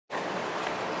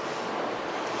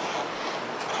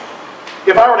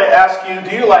If I were to ask you,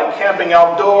 do you like camping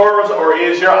outdoors, or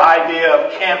is your idea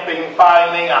of camping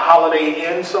finding a Holiday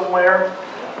Inn somewhere?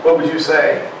 What would you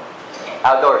say?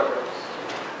 Outdoors.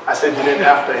 I said you didn't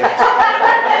have to answer.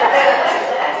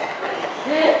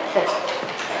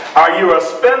 Are you a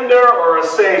spender or a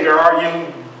saver? Are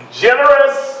you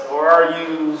generous or are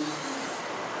you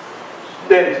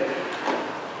stingy?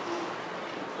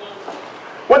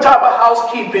 What type of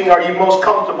housekeeping are you most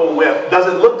comfortable with? Does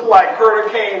it look like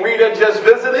Hurricane Rita just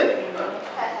visited?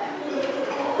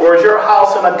 Or is your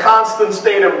house in a constant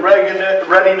state of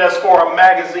readiness for a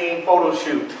magazine photo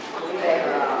shoot?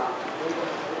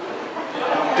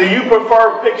 Do you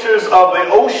prefer pictures of the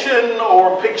ocean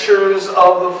or pictures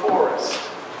of the forest?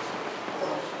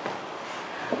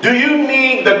 Do you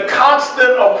need the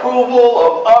constant approval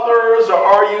of others, or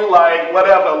are you like,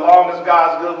 whatever, as long as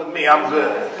God's good with me, I'm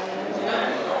good?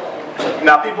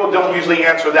 Now, people don't usually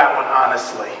answer that one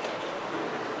honestly.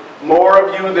 More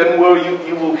of you than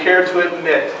you will care to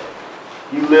admit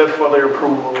you live for the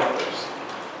approval of others.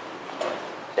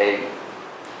 Hey.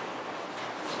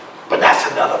 But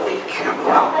that's another week.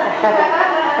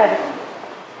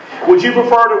 Would you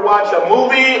prefer to watch a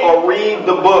movie or read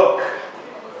the book?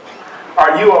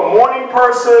 Are you a morning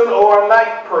person or a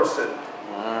night person?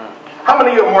 How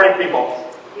many of you are morning people?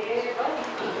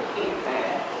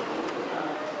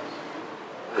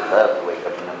 I love to wake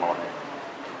up in the morning.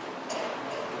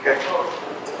 Okay.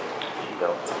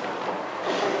 Go.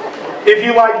 If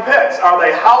you like pets, are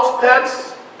they house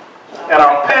pets and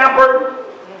are pampered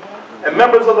and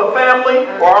members of the family,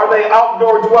 or are they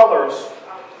outdoor dwellers?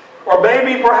 Or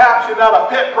maybe perhaps you're not a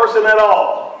pet person at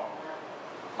all.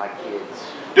 My kids.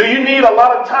 Do you need a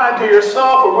lot of time to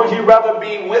yourself, or would you rather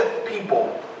be with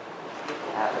people?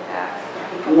 Half and half.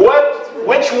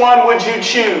 Which one would you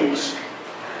choose?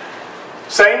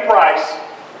 Same price.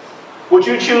 Would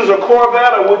you choose a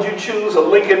Corvette or would you choose a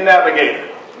Lincoln Navigator?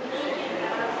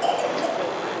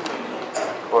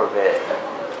 Corvette.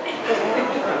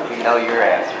 You know your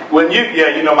answer.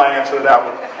 You know my answer to that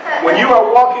one. When you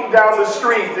are walking down the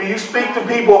street, do you speak to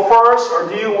people first or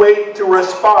do you wait to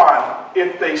respond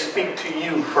if they speak to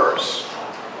you first?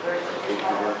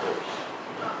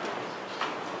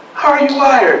 How are you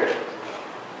wired?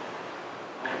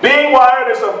 Being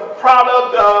wired is a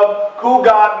product of who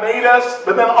God made us,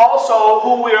 but then also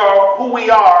who we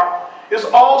are is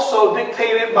also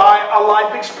dictated by our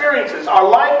life experiences. Our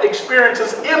life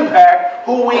experiences impact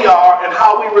who we are and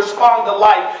how we respond to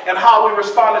life and how we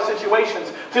respond to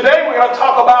situations. Today we're going to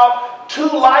talk about two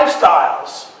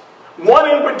lifestyles. One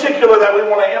in particular that we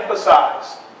want to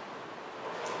emphasize.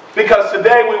 Because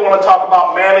today we want to talk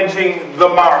about managing the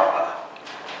Martha.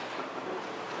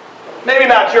 Maybe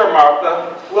not your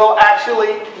Martha. Well,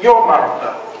 actually, your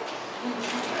Martha.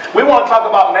 We want to talk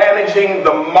about managing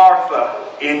the Martha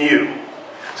in you.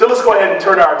 So let's go ahead and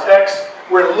turn to our text.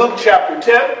 We're in Luke chapter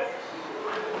 10,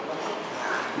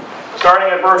 starting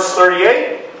at verse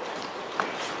 38.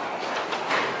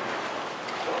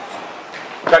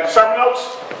 Got your sermon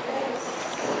notes?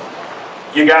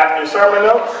 You got your sermon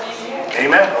notes?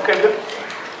 Amen. Okay, good.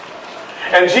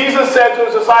 And Jesus said to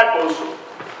his disciples,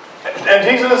 and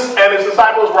Jesus and his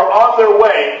disciples were on their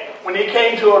way when he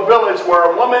came to a village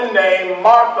where a woman named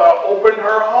Martha opened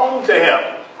her home to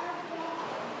him.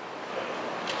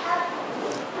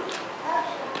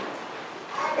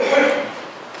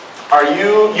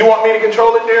 You want me to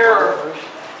control it there? Or?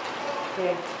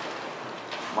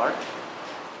 Mark?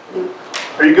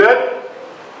 Are you good?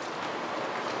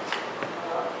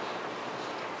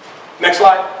 Next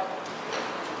slide.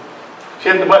 She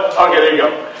hit the button. Okay, there you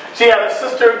go. She had a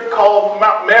sister called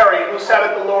Mary who sat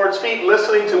at the Lord's feet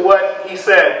listening to what he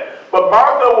said. But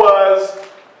Martha was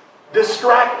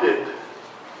distracted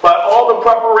by all the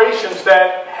preparations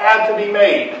that had to be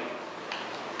made.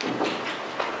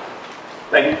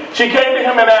 Thank you. She came to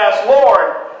him and asked,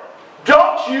 Lord,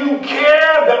 don't you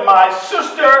care that my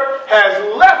sister has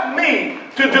left me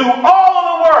to do all of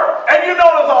the work? And you know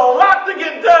there's a lot to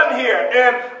get done here.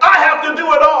 And I have to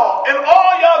do it all. And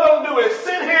all y'all going to do is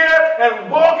sit here and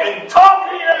walk and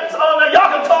talk here. And y'all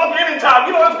can talk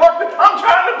anytime. You know this work. I'm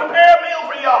trying to prepare a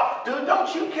meal for y'all. Dude, don't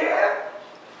you care?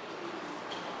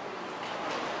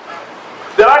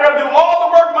 That I got to do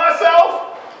all the work myself?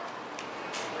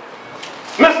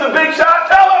 Mr. Big Shot,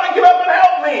 tell her to get up and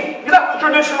help me. Get up the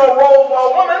traditional role for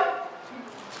a woman.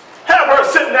 Have her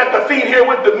sitting at the feet here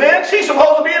with the men. She's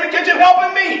supposed to be in the kitchen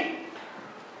helping me.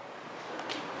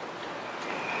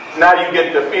 Now you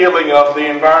get the feeling of the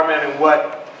environment and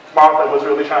what Martha was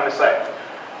really trying to say.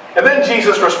 And then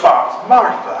Jesus responds,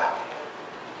 Martha,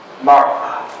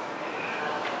 Martha,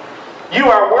 you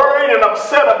are worried and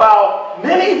upset about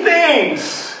many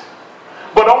things,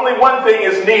 But only one thing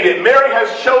is needed. Mary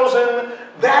has chosen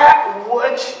that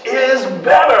which is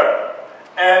better,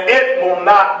 and it will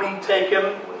not be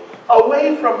taken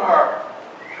away from her.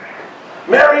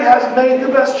 Mary has made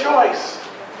the best choice.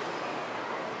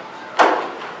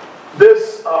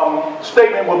 This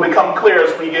statement will become clear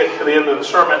as we get to the end of the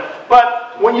sermon.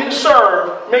 But when you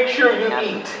serve, make sure you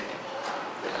eat.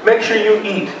 Make sure you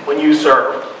eat when you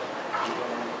serve.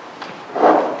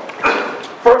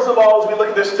 First of all, as we look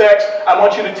at this text, I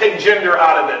want you to take gender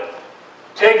out of it.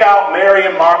 Take out Mary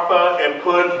and Martha and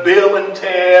put Bill and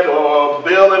Ted, or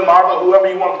Bill and Martha,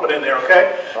 whoever you want to put in there,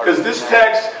 okay? Because this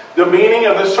text, the meaning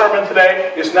of this sermon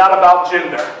today is not about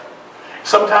gender.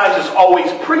 Sometimes it's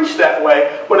always preached that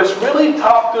way, but it's really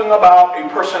talking about a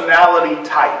personality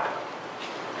type.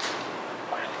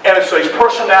 And it's a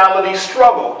personality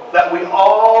struggle that we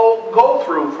all go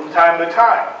through from time to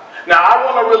time. Now, I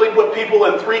want to really put people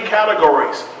in three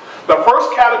categories. The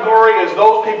first category is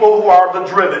those people who are the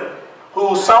driven,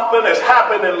 who something has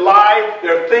happened in life,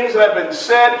 there are things that have been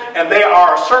said, and they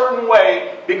are a certain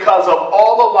way because of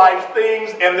all the life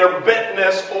things and their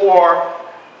bentness, or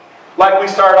like we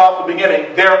started off at the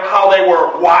beginning, how they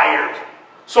were wired.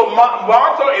 So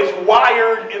Martha is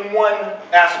wired in one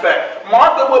aspect.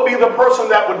 Martha would be the person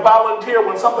that would volunteer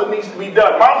when something needs to be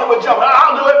done. Martha would jump,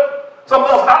 I'll do it.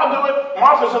 Someone else, I'll do it.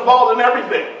 Martha's involved in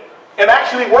everything. And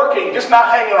actually working, just not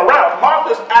hanging around.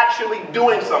 Martha's actually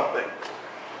doing something.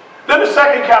 Then the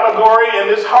second category, and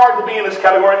it's hard to be in this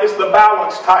category, is the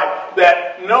balance type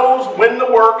that knows when to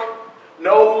work,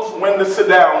 knows when to sit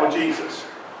down with Jesus.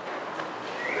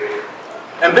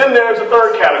 And then there's a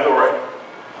third category.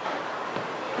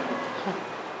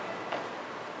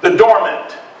 The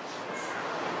dormant.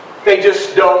 They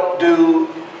just don't do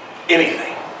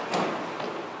anything.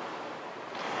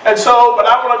 And so, but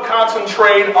I want to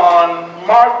concentrate on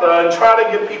Martha and try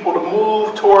to get people to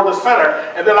move toward the center.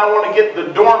 And then I want to get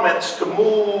the dormants to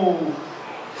move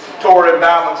toward a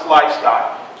balanced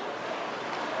lifestyle.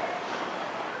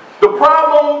 The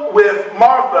problem with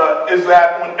Martha is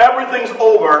that when everything's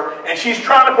over and she's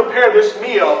trying to prepare this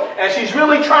meal and she's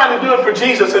really trying to do it for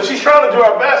Jesus and she's trying to do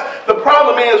her best, the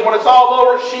problem is when it's all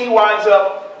over, she winds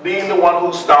up being the one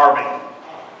who's starving.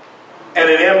 And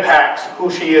it impacts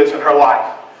who she is in her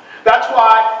life. That's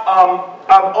why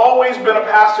I've always been a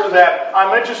pastor that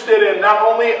I'm interested in not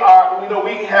only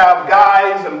we have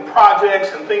guys and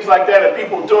projects and things like that and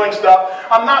people doing stuff.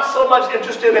 I'm not so much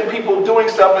interested in people doing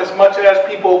stuff as much as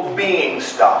people being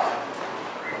stuff.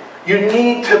 You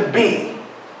need to be.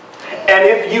 And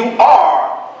if you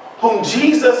are whom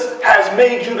Jesus has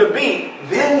made you to be,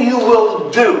 then you will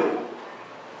do.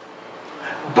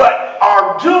 But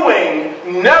our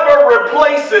doing never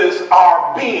replaces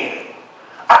our being.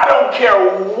 I don't care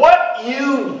what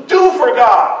you do for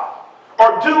God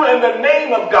or do in the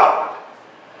name of God.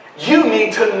 You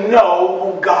need to know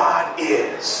who God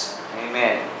is.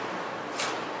 Amen.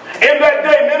 In that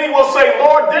day, many will say,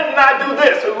 Lord, didn't I do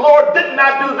this? And Lord, didn't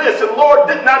I do this? And Lord,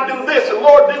 didn't I do this? And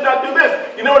Lord, didn't I do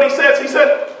this? You know what he says? He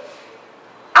said,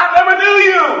 I never knew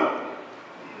you.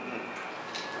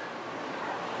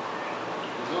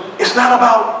 It's not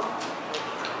about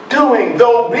doing,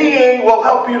 though being will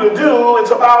help you to do. It's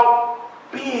about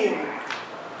being.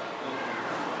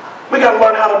 We got to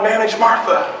learn how to manage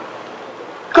Martha.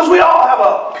 Because we all have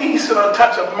a piece and a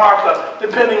touch of Martha,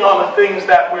 depending on the things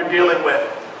that we're dealing with.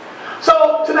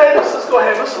 So today, let's go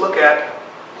ahead. Let's look at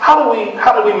how do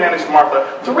we manage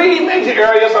Martha. Three major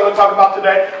areas I'm going to talk about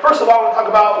today. First of all, I'm going to talk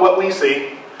about what we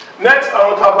see. Next, I'm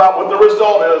going to talk about what the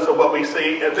result is of what we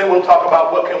see, and then we'll talk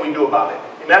about what can we do about it.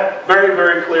 Amen? Very,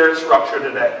 very clear structure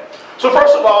today. So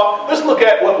first of all, let's look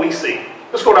at what we see.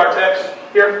 Let's go to our text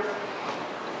here.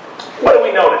 What do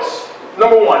we notice?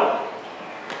 Number one.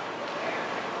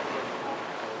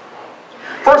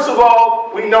 First of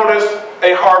all, we notice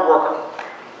a hard worker.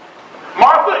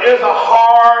 Martha is a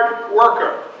hard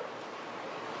worker.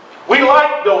 We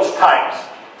like those types.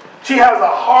 She has a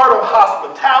heart of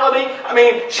hospitality. I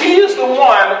mean, she is the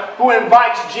one who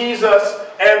invites Jesus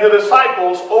and the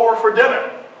disciples over for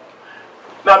dinner.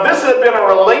 Now, this had been a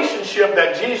relationship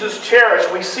that Jesus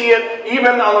cherished. We see it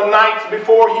even on the nights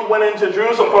before he went into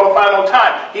Jerusalem for the final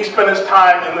time. He spent his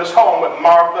time in this home with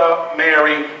Martha,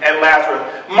 Mary, and Lazarus.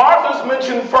 Martha's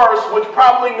mentioned first, which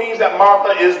probably means that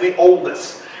Martha is the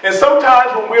oldest. And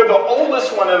sometimes when we're the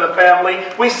oldest one in the family,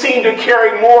 we seem to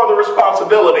carry more of the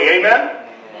responsibility. Amen?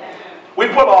 We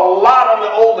put a lot on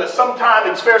the oldest. Sometimes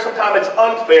it's fair, sometimes it's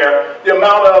unfair, the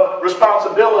amount of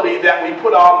responsibility that we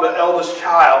put on the eldest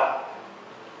child.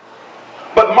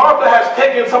 But Martha has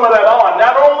taken some of that on.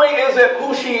 Not only is it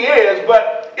who she is,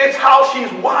 but it's how she's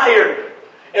wired.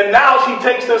 And now she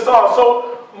takes this on.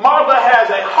 So Martha has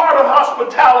a heart of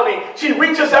hospitality. She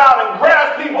reaches out and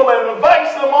grabs people and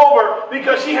invites them over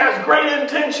because she has great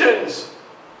intentions.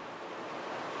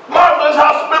 Martha is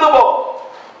hospitable.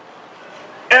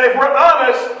 And if we're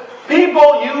honest,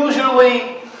 people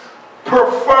usually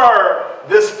prefer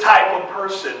this type of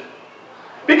person.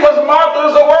 Because Martha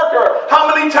is a worker.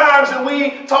 How many times do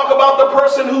we talk about the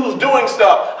person who's doing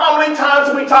stuff? How many times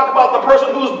do we talk about the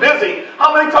person who's busy?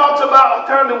 How many times do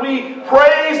we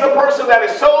praise the person that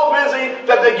is so busy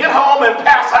that they get home and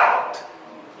pass out?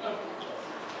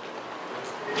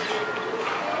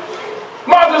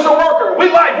 Martha's a worker.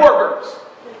 We like workers.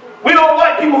 We don't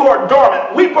like people who are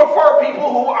dormant. We prefer people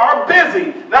who are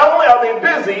busy. Not only are they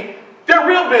busy, they're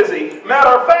real busy. Matter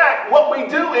of fact, what we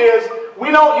do is we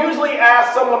don't usually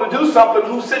ask someone to do something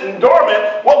who's sitting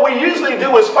dormant. What we usually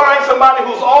do is find somebody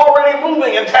who's already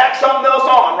moving and tack something else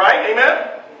on, right? Amen?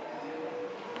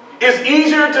 It's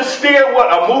easier to steer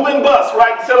what? A moving bus,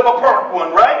 right? Instead of a parked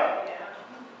one, right?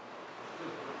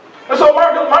 And so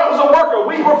Martha's a worker.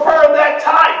 We prefer that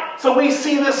type. So we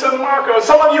see this in Martha.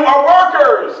 Some of you are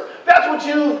workers. That's what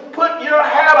you put your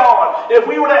hat on. If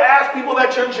we were to ask people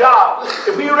at your job,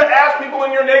 if we were to ask people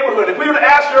in your neighborhood, if we were to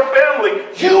ask your family,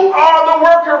 you are the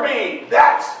worker bee.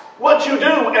 That's what you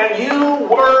do. And you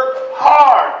work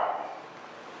hard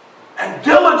and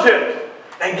diligent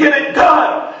and get it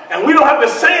done. And we don't have to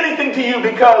say anything to you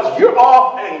because you're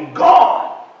off and gone.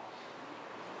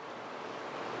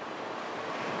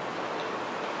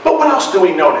 But what else do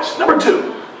we notice? Number 2,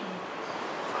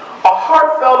 a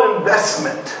heartfelt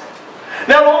investment.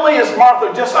 Not only is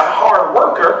Martha just a hard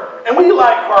worker, and we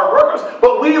like hard workers,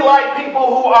 but we like people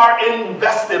who are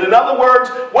invested. In other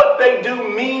words, what they do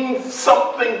means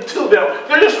something to them.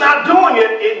 They're just not doing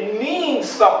it. It means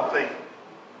something.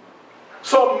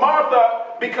 So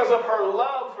Martha, because of her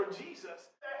love for Jesus,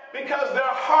 because their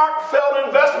heartfelt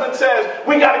investment says,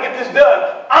 we got to get this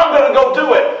done. I'm going to go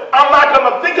do it. I'm not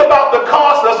going to think about the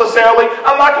cost necessarily.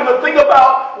 I'm not going to think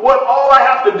about what all I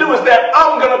have to do is that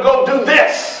I'm going to go do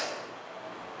this.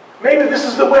 Maybe this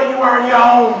is the way you are in your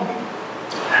home.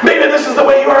 Maybe this is the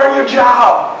way you are in your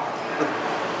job.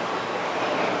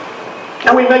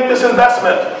 And we make this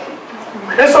investment.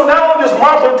 And so not only does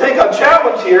Martha take a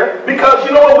challenge here, because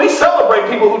you know what, we celebrate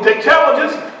people who take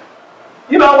challenges.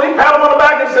 You know, we pat them on the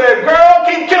back and say, girl,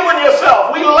 keep killing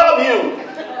yourself. We love you.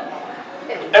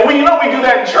 And we do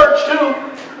that in church too.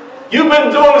 You've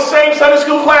been doing the same Sunday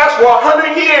school class for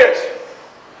 100 years.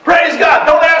 Praise God.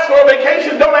 Don't ask for a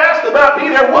vacation. Don't ask about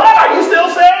being there. What? Are you still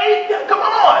saved? Yeah, come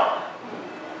on.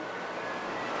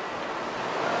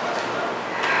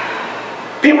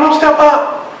 People don't step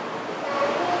up.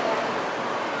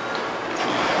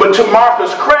 But to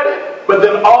Martha's credit, but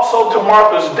then also to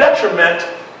Martha's detriment,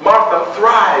 Martha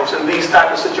thrives in these type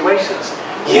of situations.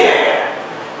 Yeah,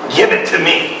 give it to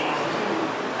me.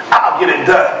 I'll get it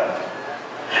done.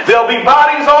 There'll be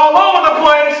bodies all over the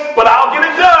place, but I'll get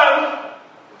it done.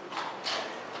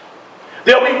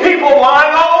 There'll be people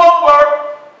lying all over,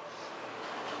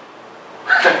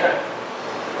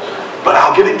 but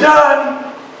I'll get it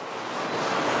done.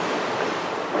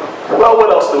 Well, what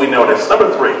else do we notice?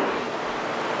 Number 3.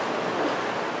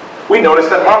 We notice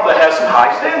that Martha has some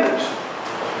high standards.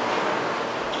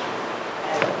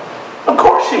 Of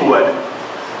course she would.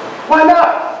 Why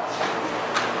not?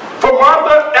 For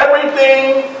Martha,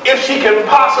 everything, if she can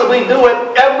possibly do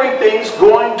it, everything's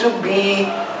going to be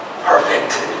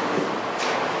perfect.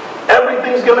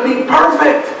 Everything's going to be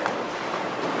perfect.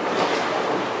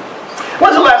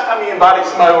 When's the last time you invited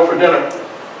somebody over for dinner?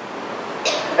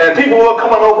 And people were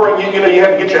coming over and you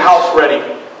had to get your house ready.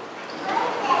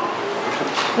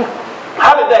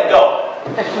 How did that go?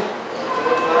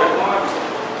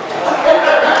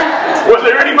 Was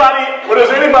there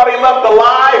anybody left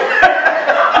alive?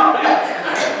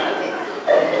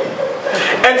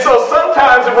 And so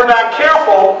sometimes if we're not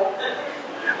careful,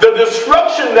 the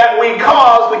disruption that we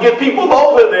cause to get people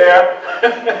over there,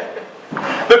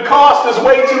 the cost is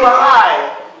way too high.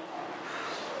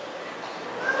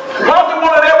 Martha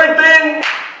wanted everything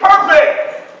perfect.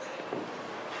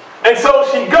 And so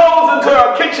she goes into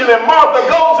her kitchen and Martha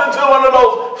goes into one of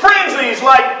those frenzies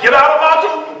like, get out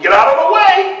of the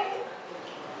way.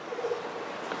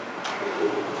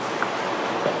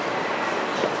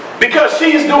 Because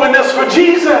she's doing this for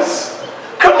Jesus.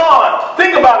 Come on,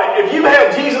 think about it. If you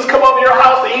had Jesus come over your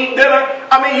house to eat dinner,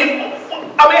 I mean,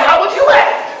 how would you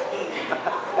act?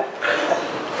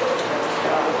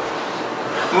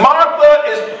 Martha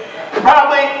is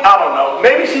probably, I don't know,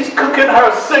 maybe she's cooking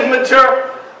her signature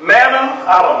manna,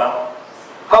 I don't know.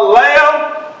 Her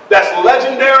lamb, that's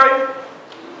legendary.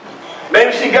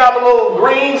 Maybe she got a little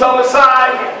greens on the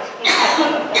side.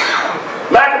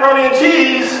 Macaroni and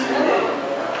cheese.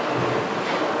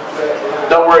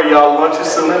 Don't worry, y'all. Lunch is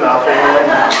soon enough.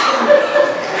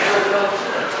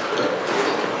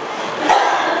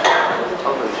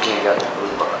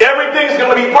 Everything's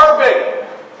going to be perfect.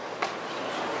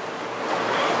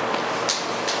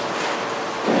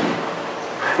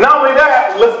 Not only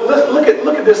that, let's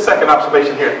look at this second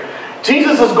observation here.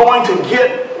 Jesus is going to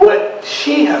get what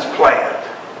she has planned.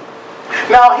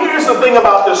 Now, here's the thing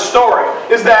about this story,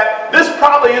 is that this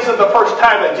probably isn't the first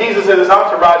time that Jesus and his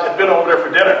entourage have been over there for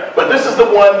dinner, but this is the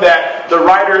one that the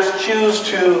writers choose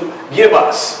to give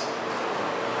us.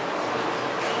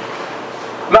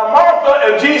 Now, Martha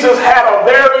and Jesus had a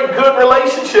very good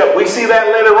relationship. We see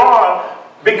that later on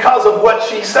because of what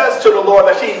she says to the Lord,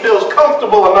 that she feels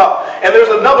comfortable enough. And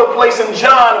there's another place in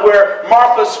John where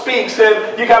Martha speaks,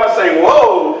 and you kind of say,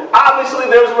 whoa, obviously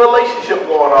there's a relationship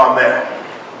going on there.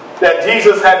 That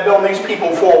Jesus had known these people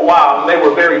for a while, and they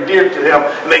were very dear to him,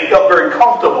 and they felt very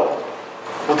comfortable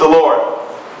with the Lord.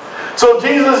 So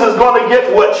Jesus is going to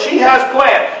get what she has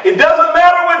planned. It doesn't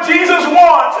matter what Jesus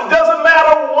wants. It doesn't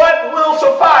matter what will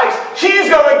suffice.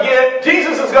 Jesus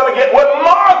is going to get what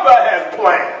Martha has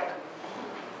planned.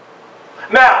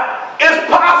 Now, it's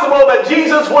possible that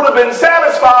Jesus would have been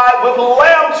satisfied with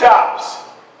lamb chops.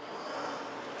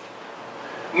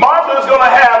 Martha is going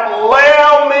to have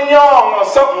lamb mignon or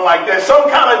something like that. Some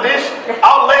kind of dish,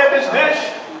 outlandish dish.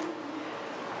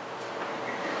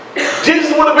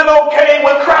 Jesus would have been okay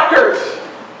with crackers.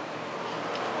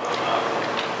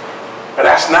 But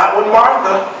that's not with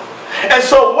Martha. And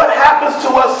so what happens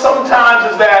to us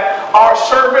sometimes is that our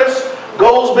service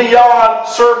goes beyond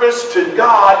service to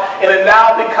God, and it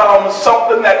now becomes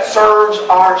something that serves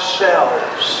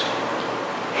ourselves.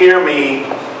 Hear me.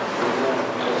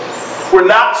 We're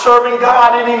not serving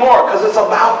God anymore because it's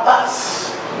about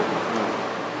us.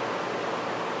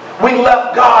 We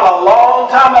left God a long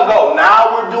time ago.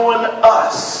 Now we're doing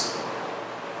us.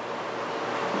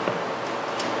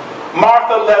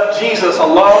 Martha left Jesus a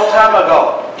long time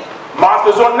ago.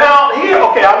 Martha's on now here.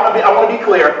 Okay, I want to be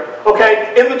clear.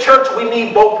 Okay, in the church we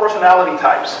need both personality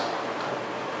types.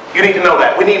 You need to know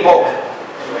that. We need both.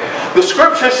 The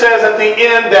scripture says at the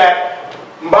end that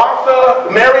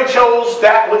Mary chose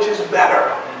that which is better.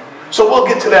 So we'll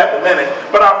get to that in a minute.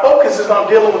 But our focus is on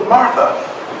dealing with Martha.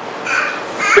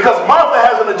 Because Martha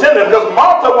has an agenda. Because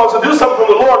Martha wants to do something for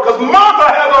the Lord. Because Martha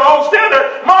has her own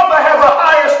standard. Martha has a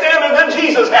higher standard than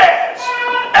Jesus has.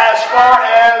 As far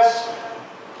as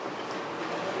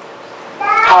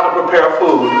how to prepare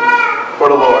food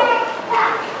for the Lord.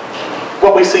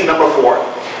 What we see, number 4.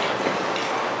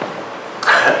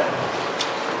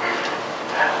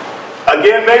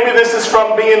 Again, maybe this is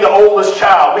from being the oldest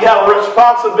child. We have a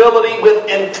responsibility with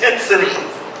intensity.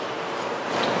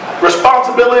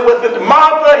 Responsibility with it.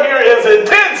 Martha here is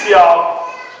intense, y'all.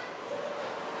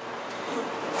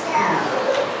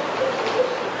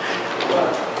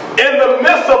 In the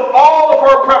midst of all of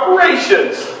her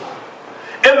preparations,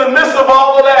 in the midst of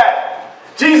all of that,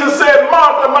 Jesus said,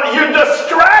 Martha, you're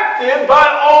distracted by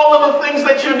all of the things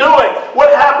that you're doing. What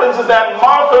happens is that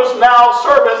Martha's now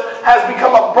service has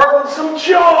become a burdensome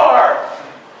chore.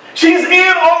 She's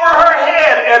in over her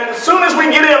head, and as soon as we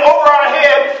get in over our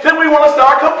head, then we want to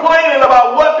start complaining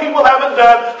about what people haven't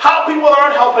done, how people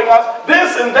aren't helping us,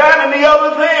 this and that and the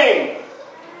other thing.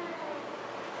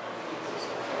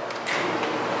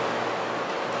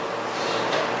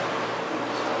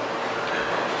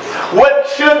 What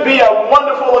should be a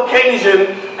wonderful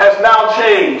occasion has now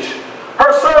changed.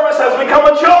 Her service has become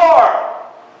a chore.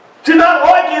 She's not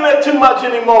liking it too much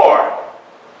anymore.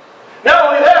 Not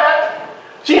only that,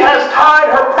 she has tied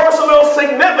her personal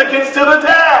significance to the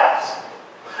task.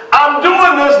 I'm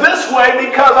doing this way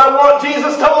because I want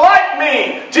Jesus to like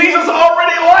me. Jesus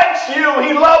already likes you.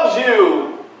 He loves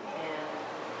you.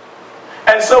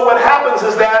 And so what happens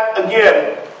is that,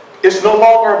 again, it's no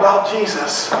longer about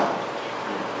Jesus.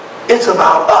 It's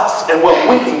about us and what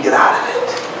we can get out of it.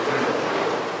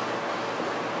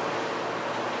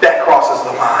 That crosses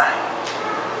the line.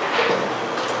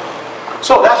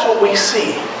 So that's what we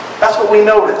see. That's what we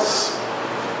notice.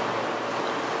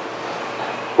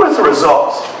 What is the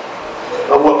result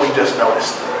of what we just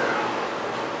noticed?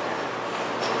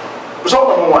 Result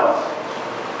number 1.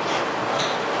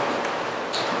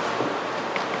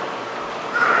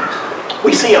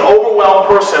 We see an overwhelmed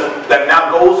person that now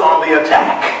goes on the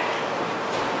attack.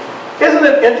 Isn't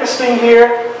it interesting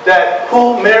here that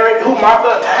who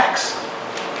Martha attacks?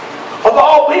 Of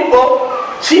all people,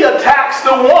 she attacks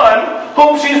the one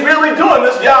whom she's really doing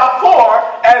this job for,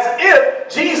 as if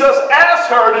Jesus asked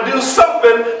her to do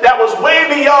something that was way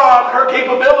beyond her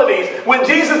capabilities, when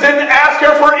Jesus didn't ask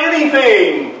her for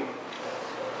anything.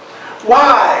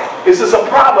 Why is this a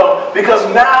problem? Because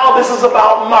now this is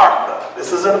about Martha.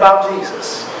 This isn't about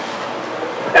Jesus.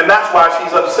 And that's why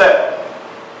she's upset.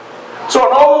 So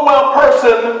an overwhelmed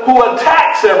person who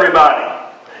attacks everybody.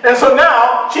 And so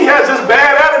now she has this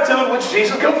bad attitude which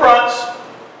Jesus confronts.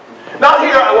 Now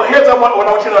here's what I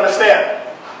want you to understand.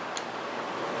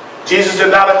 Jesus did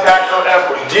not attack her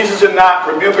efforts. Jesus did not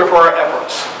rebuke her for her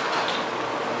efforts.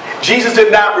 Jesus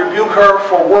did not rebuke her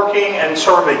for working and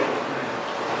serving.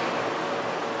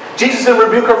 Jesus didn't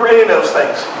rebuke her for any of those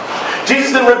things.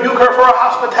 Jesus didn't rebuke her for her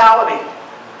hospitality.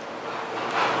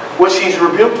 What she's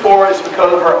rebuked for is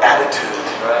because of her attitude.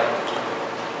 Right.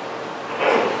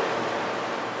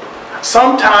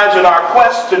 Sometimes in our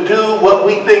quest to do what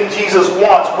we think Jesus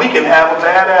wants, we can have a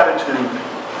bad attitude.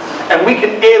 And we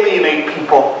can alienate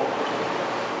people.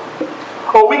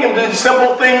 Or we can do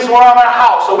simple things around our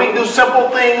house. Or we can do simple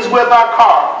things with our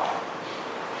car.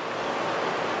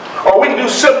 Or we can do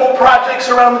simple projects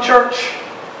around the church.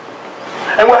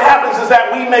 And what happens is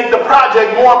that we make the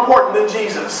project more important than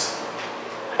Jesus.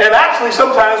 And actually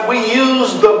sometimes we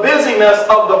use the busyness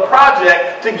of the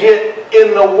project to get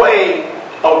in the way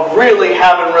of really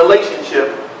having a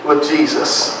relationship with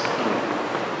Jesus.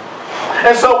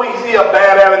 And so we see a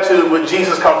bad attitude when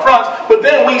Jesus confronts, but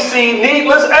then we see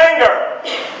needless anger.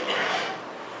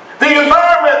 The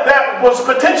environment that was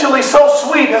potentially so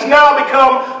sweet has now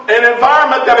become an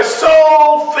environment that is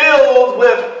so filled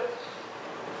with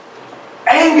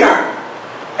anger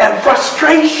and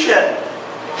frustration,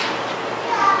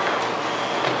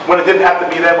 when it didn't have to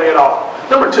be that way at all.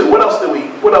 Number two, what else do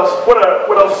we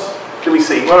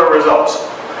see? What are the results?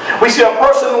 We see a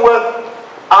person with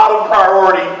out of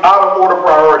order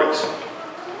priorities.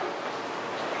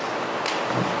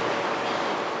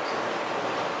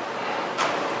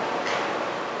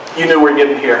 You knew we're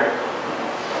getting here.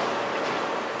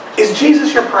 Is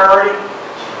Jesus your priority?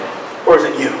 Or is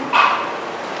it you?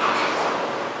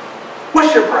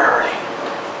 What's your priority?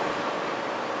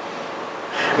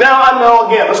 Now I know,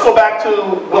 again, let's go back to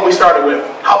what we started with,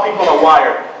 how people are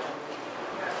wired.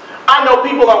 I know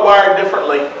people are wired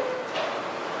differently.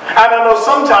 And I know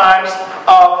sometimes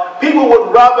people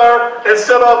would rather,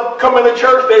 instead of coming to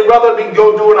church, they'd rather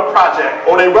go doing a project,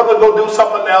 or they'd rather go do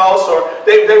something else, or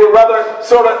they would rather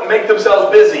sort of make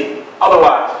themselves busy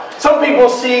otherwise. Some people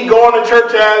see going to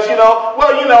church as,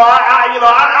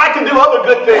 I can do other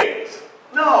good things.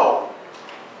 No.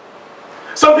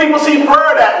 Some people see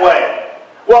prayer that way.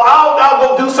 Well, I'll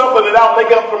go do something and I'll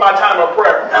make up for my time of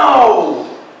prayer. No.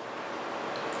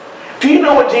 Do you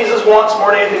know what Jesus wants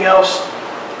more than anything else?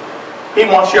 He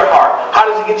wants your heart. How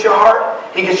does he get your heart?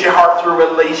 He gets your heart through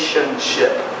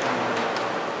relationship.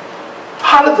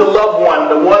 How does the loved one,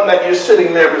 the one that you're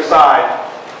sitting there beside,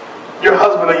 your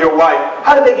husband or your wife,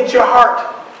 how do they get your heart?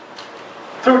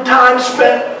 Through time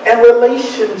spent and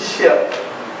relationship.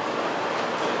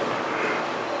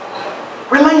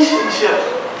 Relationship.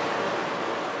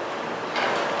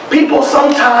 People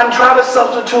sometimes try to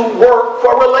substitute work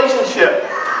for a relationship.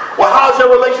 Well, how's your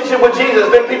relationship with Jesus?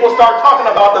 Then people start talking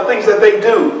about the things that they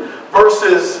do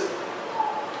versus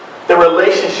the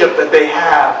relationship that they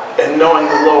have in knowing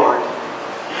the Lord.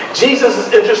 Jesus is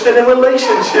interested in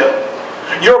relationship.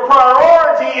 Your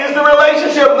priority is the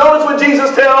relationship. Notice what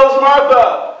Jesus tells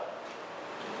Martha.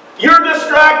 You're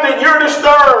distracted, you're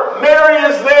disturbed. Mary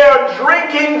is there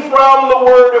drinking from the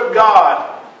Word of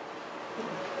God.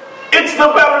 It's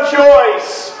the better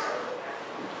choice.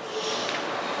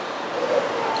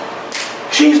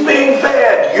 She's being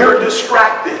fed. You're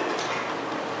distracted.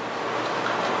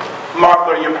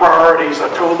 Martha, your priorities are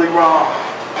totally wrong.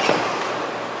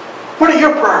 What are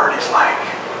your priorities like?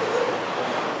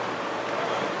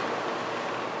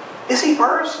 Is he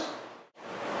first?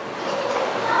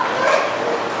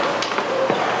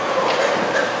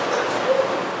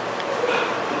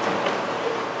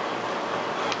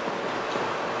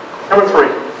 Number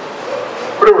three,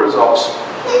 what are the results?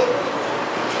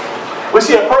 We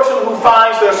see a person who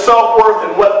finds their self-worth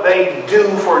in what they do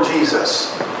for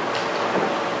Jesus.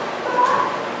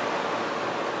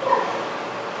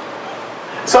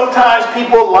 Sometimes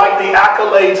people like the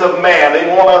accolades of man. They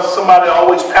want somebody to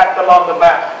always pat them on the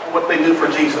back for what they do for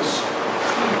Jesus.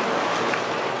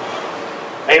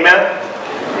 Amen?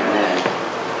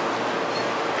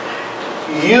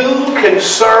 You can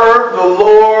serve the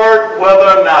Lord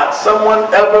whether or not someone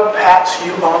ever pats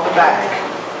you on the back.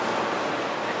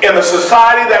 In the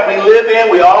society that we live in,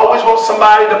 we always want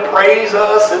somebody to praise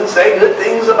us and say good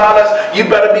things about us. You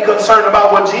better be concerned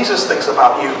about what Jesus thinks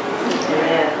about you.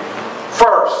 Amen.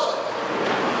 First,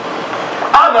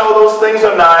 I know those things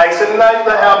are nice and nice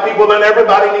to have people, and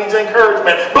everybody needs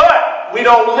encouragement. But we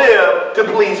don't live to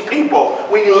please people.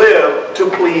 We live to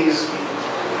please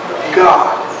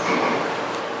God.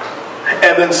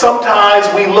 And then sometimes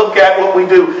we look at what we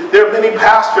do. There are many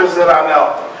pastors that I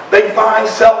know. They find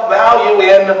self-value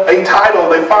in a title.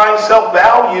 They find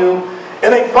self-value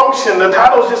in a function. The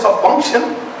title is just a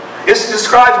function. It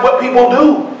describes what people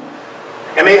do.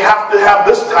 And they have to have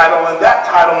this title and that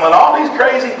title and all these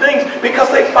crazy things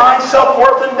because they find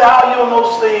self-worth and value in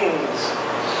those things.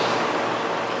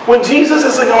 When Jesus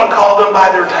isn't going to call them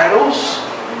by their titles.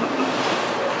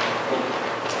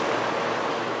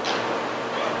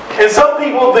 And some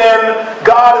people then,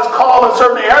 God is called in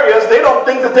certain areas, they don't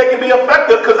think that they can be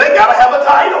effective because they got to have a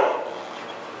title.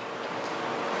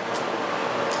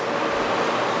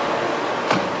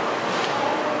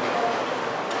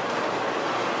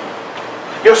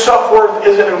 Your self-worth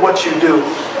isn't in what you do.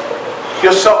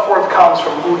 Your self-worth comes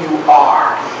from who you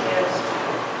are. Yes.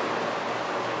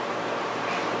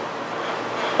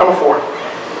 Number 4.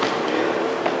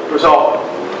 Resolve.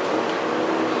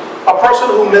 A person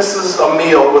who misses a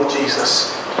meal with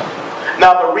Jesus.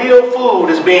 Now the real food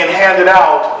is being handed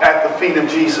out at the feet of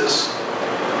Jesus.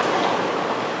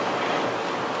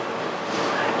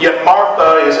 Yet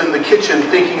Martha is in the kitchen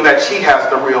thinking that she has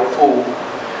the real food.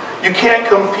 You can't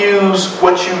confuse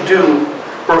what you do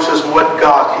versus what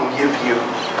God can give you.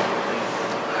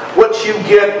 What you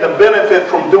get, the benefit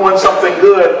from doing something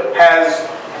good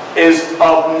is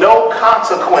of no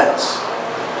consequence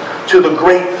to the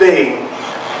great thing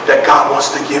that God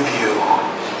wants to give you.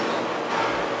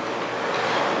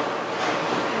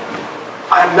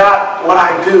 I'm not what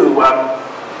I do. I'm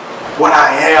what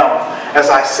I am as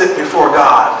I sit before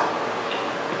God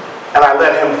and I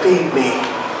let Him feed me.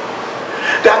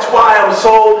 That's why I'm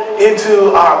so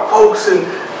into our folks and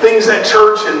things at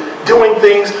church and doing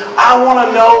things. I want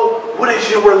to know, what is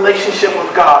your relationship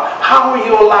with God? How are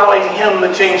you allowing Him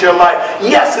to change your life?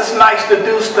 Yes, it's nice to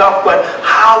do stuff, but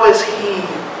how is He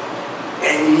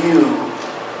and you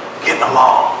getting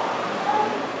along?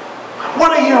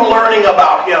 What are you learning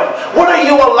about Him? What are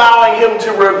you allowing Him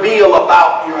to reveal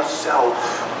about yourself?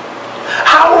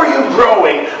 How are you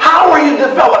growing? How are you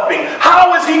developing?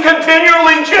 How is He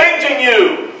continually changing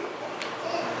you?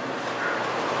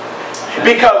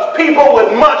 Because people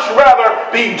would much rather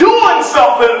be doing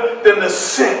something than to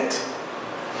sit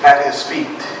at His feet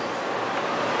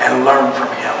and learn from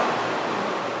Him.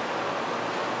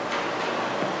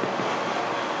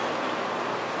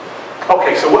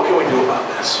 Okay, so what can we do about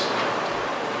this?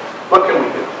 What can we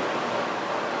do?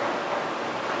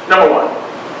 Number 1.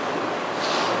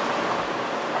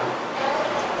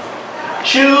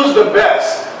 Choose the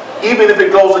best, even if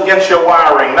it goes against your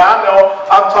wiring. Now I know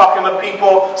I'm talking to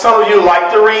people, some of you like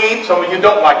to read, some of you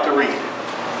don't like to read.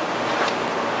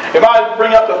 If I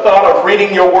bring up the thought of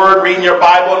reading your word, reading your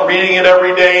Bible, and reading it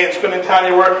every day, and spending time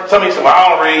in your word, some of you say, well, I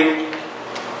don't read.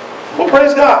 Well,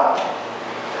 praise God.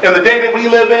 In the day that we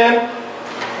live in,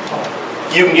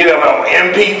 you can get it on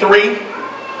MP3.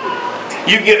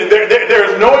 You get there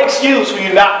is no excuse for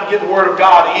you not to get the Word of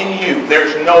God in you.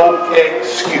 There's no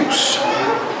excuse.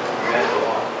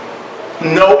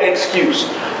 No excuse.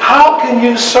 How can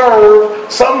you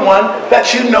serve someone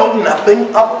that you know nothing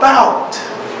about?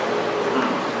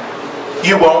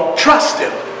 You won't trust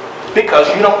him because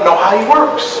you don't know how he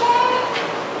works.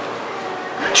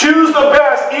 Choose the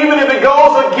best even if it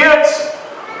goes against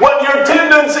what your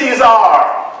tendencies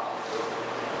are.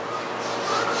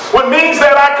 What means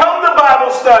that I come to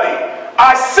Bible study,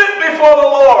 I sit before the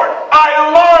Lord, I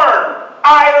learn,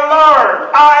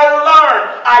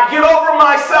 I get over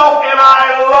myself and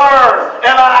I learn,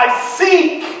 and I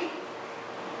seek.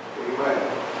 Amen.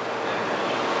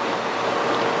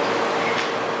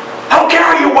 I don't care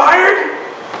how you're wired.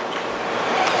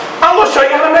 I'm going to show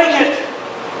you how to make it.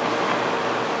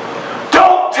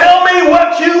 Don't tell me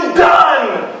what you've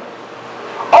done.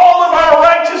 All of our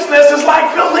righteousness is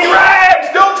like filthy rags.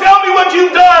 Don't tell me what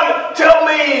you've done. Tell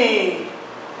me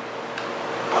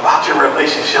about your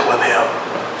relationship with Him.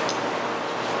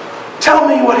 Tell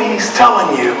me what He's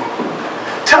telling you.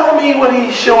 Tell me what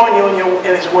He's showing you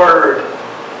in His Word.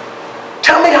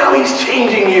 Tell me how He's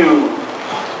changing you.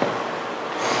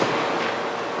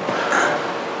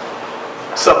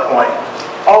 Subpoint.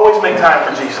 Always make time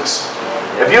for Jesus.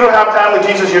 If you don't have time with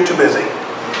Jesus, you're too busy.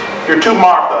 You're too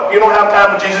Martha. If you don't have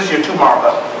time for Jesus, you're too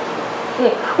Martha.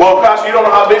 Well, Pastor, you don't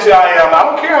know how busy I am. I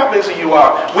don't care how busy you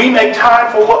are. We make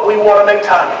time for what we want to make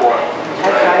time for.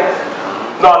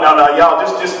 No, y'all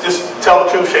just tell the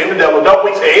truth, shame the devil. Don't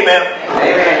we say amen?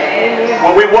 Amen.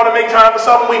 When we want to make time for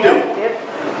something, we do.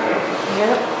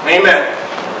 Amen.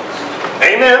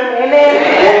 Amen. Amen.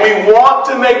 When we want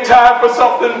to make time for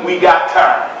something, we got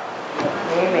time.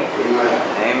 Amen.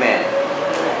 Amen.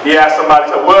 Yeah, somebody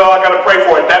said, well, I got to pray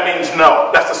for it. That means no.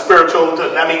 That's the spiritual.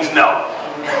 That means no.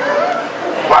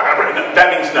 Well, I got to pray.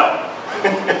 That means no.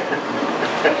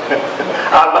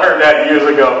 I learned that years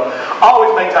ago.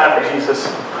 Always make time for Jesus.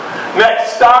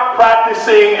 Next, start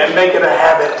practicing and make it a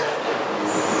habit.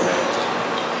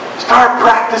 Start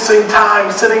practicing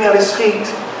time sitting at his feet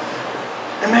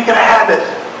and make it a habit.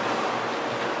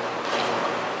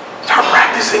 Start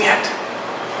practicing it.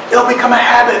 It'll become a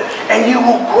habit and you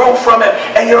will grow from it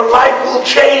and your life will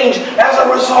change as a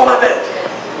result of it.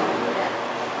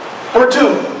 Number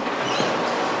 2,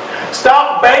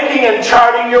 stop banking and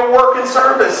charting your work and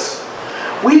service.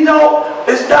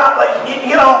 It's not like,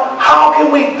 how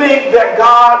can we think that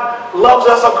God loves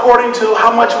us according to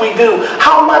how much we do?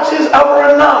 How much is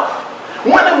ever enough?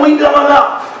 When have we done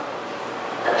enough?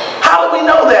 How do we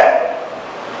know that?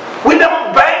 We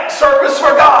don't bank service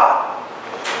for God.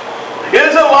 It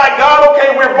isn't like, God,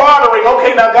 okay, we're bartering.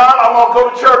 Okay, now God, I'm going to go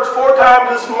to church 4 times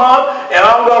this month, and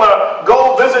I'm going to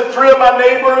go visit 3 of my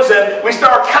neighbors, and we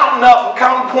start counting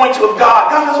points with God.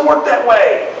 God doesn't work that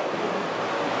way.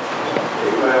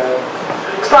 Amen.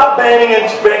 Stop banking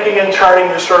and charting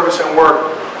your service and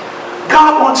work.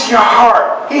 God wants your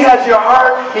heart. He has your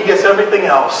heart. He gets everything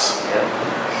else.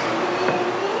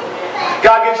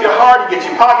 God gets your heart. He gets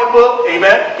your pocketbook.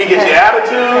 Amen. He gets your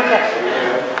attitude.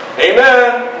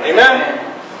 Amen. Amen.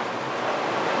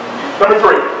 Number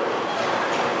 3.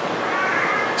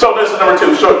 So this is number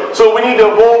 2. So we need to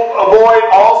avoid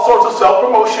all sorts of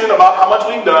self-promotion about how much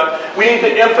we've done. We need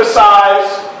to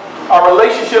emphasize our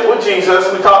relationship with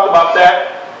Jesus. We talked about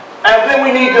that. And then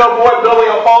we need to avoid building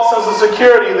a false sense of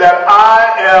security that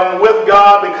I am with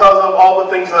God because of all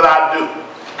the things that I do.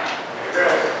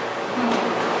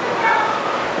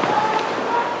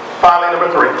 Finally,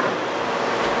 number 3.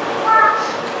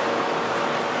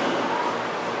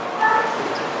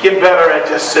 Get better at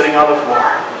just sitting on the floor.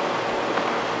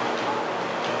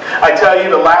 I tell you,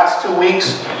 the last 2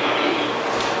 weeks,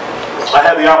 I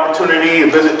had the opportunity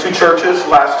to visit 2 churches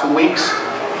last 2 weeks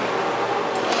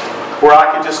where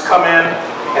I could just come in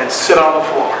and sit on the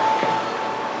floor.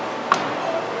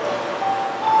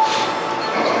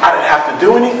 I didn't have to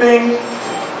do anything,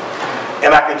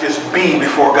 and I could just be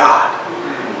before God.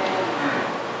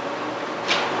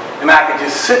 And I could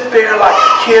just sit there like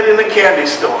a kid in the candy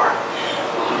store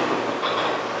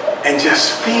and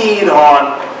just feed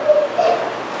on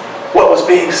what was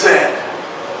being said.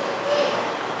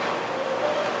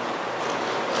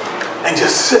 And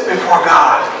just sit before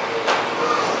God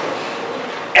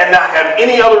and not have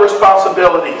any other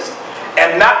responsibilities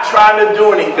and not trying to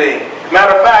do anything.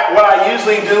 Matter of fact, what I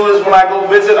usually do is when I go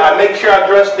visit, I make sure I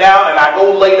dress down and I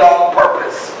go late on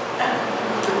purpose.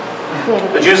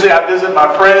 But usually I visit my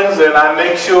friends and I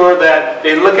make sure that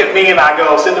they look at me and I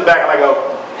go, sit in the back and I go,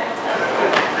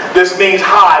 this means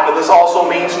hi, but this also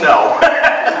means no.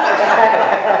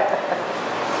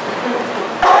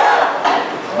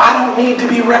 I don't need to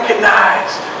be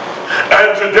recognized.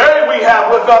 And today we have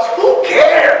with us, who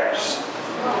cares?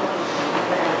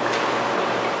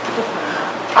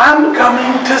 I'm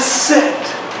coming to sit.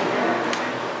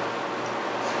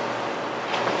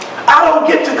 I don't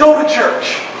get to go to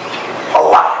church a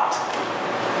lot.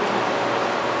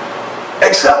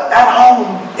 Except at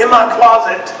home, in my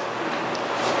closet.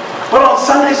 But on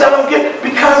Sundays I don't get,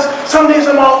 because Sundays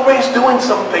I'm always doing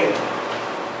something.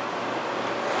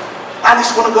 I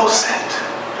just want to go sit.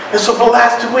 And so for the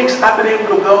last 2 weeks I've been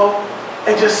able to go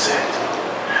and just sit.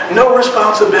 No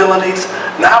responsibilities,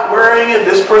 not worrying if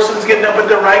this person's getting up at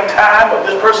the right time, or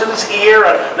this person is here,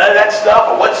 or none of that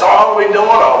stuff, or what song are we doing,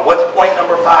 or what's point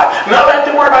number 5. None of that,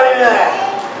 to worry about any of that.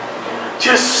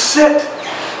 Just sit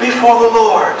before the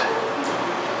Lord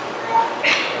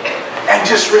and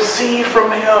just receive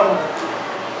from Him.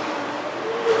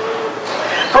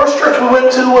 First church we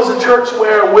went to was a church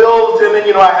where Will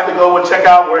attended. I had to go and check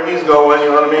out where he's going, you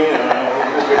know what I mean?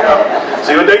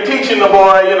 See what they're teaching the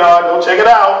boy, I go check it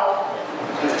out.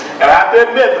 And I have to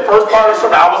admit, the first part of the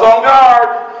sermon, I was on guard.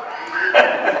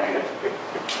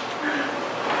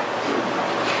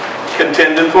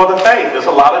 Contending for the faith. There's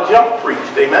a lot of junk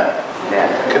preached, amen? Yeah.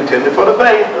 Contending for the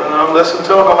faith. And I'm listening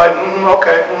to it, I'm like,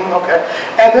 okay.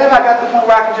 And then I got to the point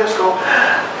where I can just go,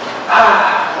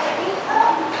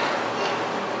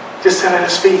 just sit at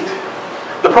His feet.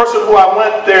 The person who I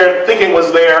went there thinking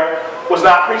was there was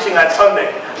not preaching that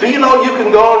Sunday. Do you know you can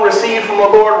go and receive from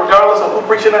the Lord regardless of who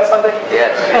preaching that Sunday?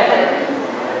 Yes.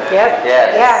 Yep.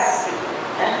 Yes.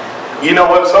 You know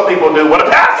what some people do? Well, the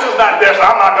pastor's not there, so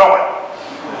I'm not going.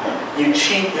 You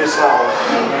cheat yourself.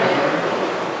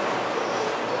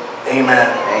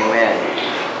 Amen. Amen.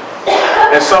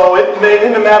 And so it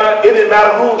didn't matter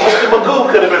who Mr. Magoo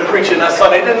could have been preaching that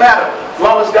Sunday. It didn't matter. As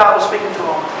long as God was speaking to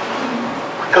him.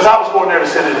 Because I was going there to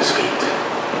sit at his feet.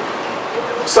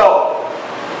 So,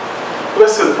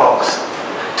 listen folks.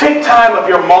 Take time of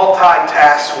your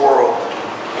multitask world.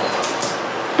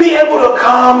 Be able to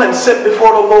come and sit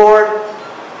before the Lord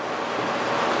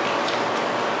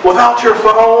without your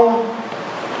phone,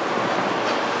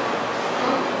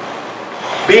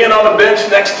 being on a bench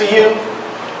next to you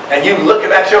and you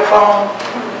looking at your phone.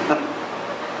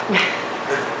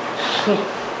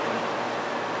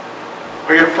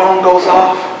 Or your phone goes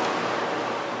off.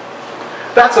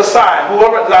 That's a sign.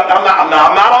 Whoever, I'm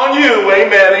not on you,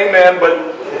 amen,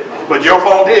 but your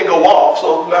phone did go off,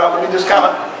 so now let me just kind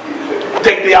of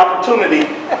take the opportunity.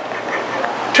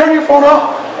 Turn your phone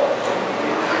off.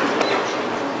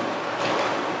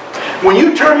 When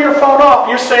you turn your phone off,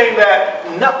 you're saying that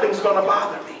nothing's going to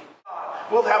bother me.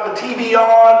 We'll have the TV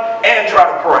on and try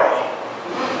to pray.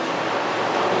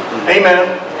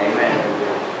 Amen. Amen.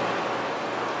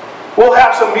 We'll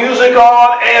have some music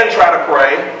on and try to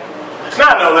pray.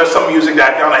 Now I know there's some music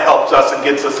that kind of helps us and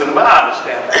gets us in, but I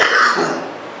understand that.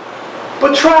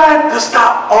 But try to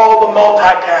stop all the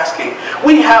multitasking.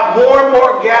 We have more and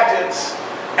more gadgets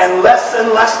and less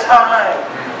time.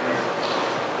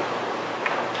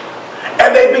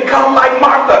 And they become like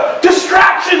Martha,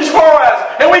 distractions for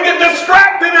us. And we get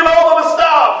distracted in all of the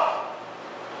stuff.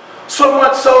 So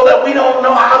much so that we don't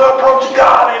know how to approach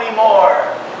God anymore.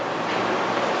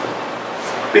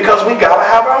 Because we got to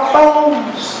have our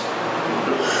phones.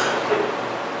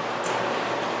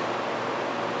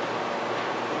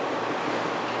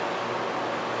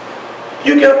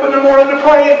 You get up in the morning to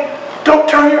pray, don't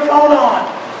turn your phone on.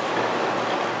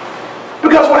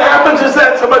 Because what happens is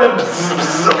that somebody,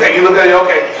 okay, you look at it,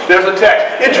 okay, there's a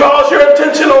text. It draws your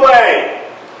attention away.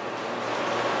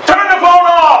 Turn the phone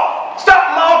off.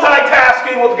 Stop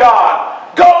multitasking with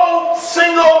God. Go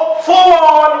single, full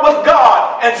on with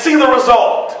God and see the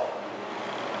result.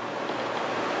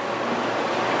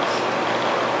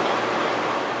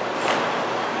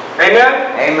 Amen?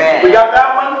 Amen. We got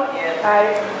that one? Yes.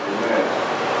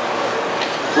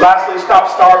 Lastly, stop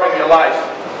starving your life.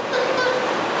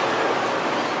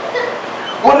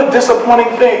 What a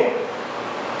disappointing thing.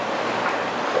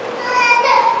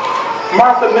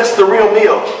 Martha missed the real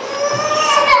meal.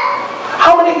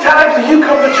 How many times do you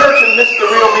come to church and miss the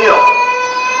real meal?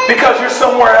 Because you're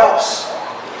somewhere else.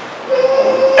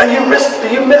 And you miss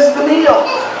the meal.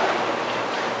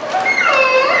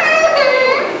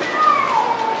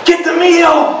 Get the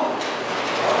meal.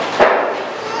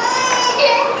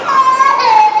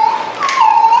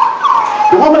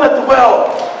 The woman at the well,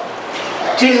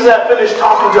 Jesus had finished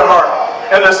talking to her,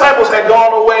 and the disciples had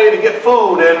gone away to get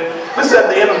food, and this is at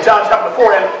the end of John chapter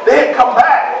 4, and they had come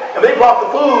back, and they brought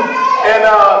the food, and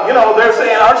they're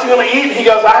saying, aren't you going to eat? He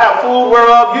goes, I have food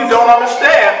whereof you don't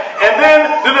understand. And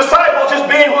then the disciples, just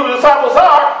being who the disciples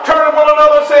are, turned to one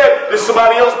another and said, is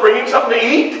somebody else bringing something to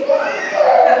eat?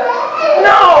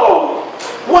 No!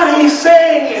 What he's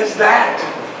saying is that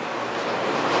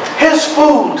his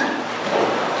food,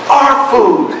 our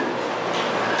food,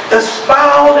 is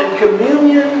found in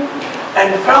communion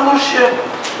and fellowship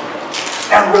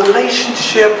and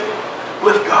relationship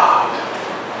with God.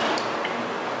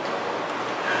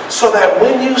 So that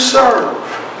when you serve,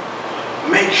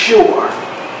 make sure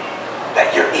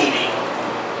that you're eating.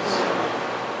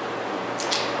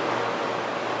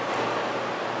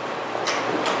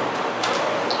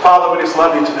 Father, we just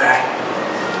love you today.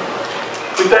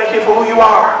 We thank you for who you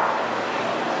are.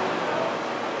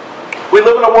 We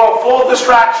live in a world full of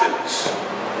distractions.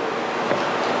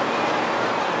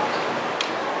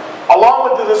 Along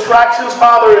with the distractions,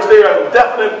 Father, is there a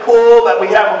definite pull that we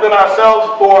have within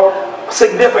ourselves for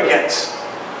significance?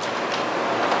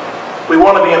 We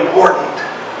want to be important.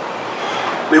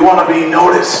 We want to be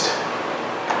noticed.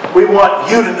 We want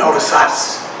you to notice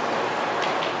us.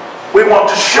 We want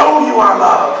to show you our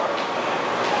love.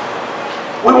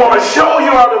 We want to show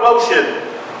you our devotion.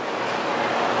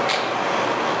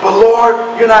 But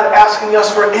Lord, you're not asking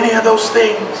us for any of those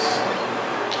things.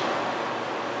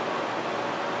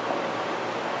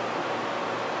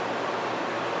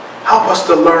 Help us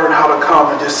to learn how to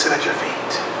come and just sit at your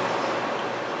feet.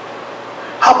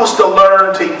 Help us to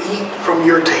learn to eat from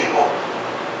your table.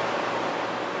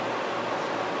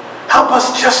 Help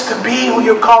us just to be who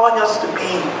you're calling us to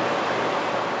be.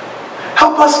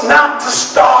 Help us not to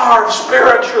starve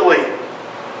spiritually.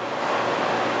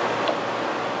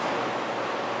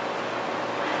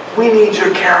 We need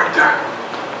your character.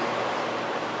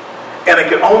 And it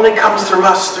can only come through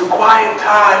us through quiet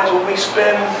times when we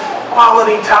spend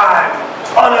quality time,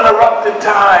 uninterrupted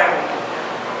time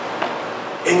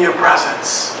in your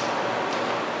presence.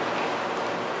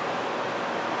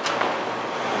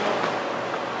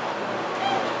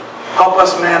 Help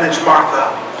us manage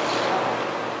Martha,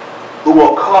 who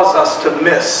will cause us to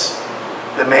miss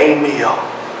the main meal.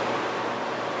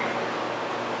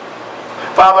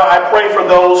 Father, I pray for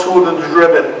those who are the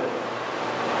driven.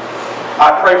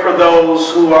 I pray for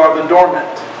those who are the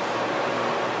dormant.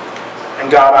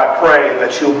 And God, I pray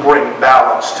that you'll bring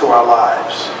balance to our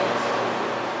lives,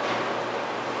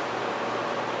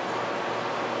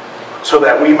 so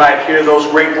that we might hear those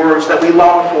great words that we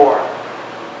long for.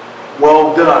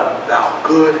 Well done, thou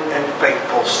good and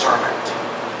faithful servant.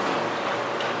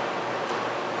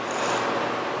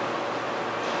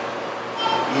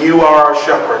 You are our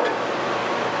shepherd.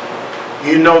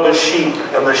 You know the sheep,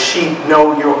 and the sheep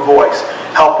know your voice.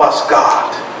 Help us,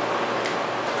 God,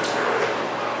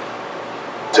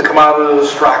 to come out of the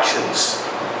distractions,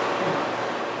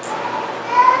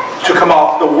 to come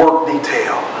off the work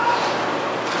detail,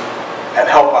 and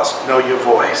help us know your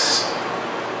voice.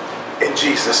 In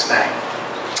Jesus' name,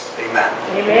 amen.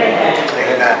 Amen.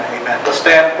 Amen. Amen. Let's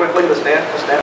stand quickly. Let's stand.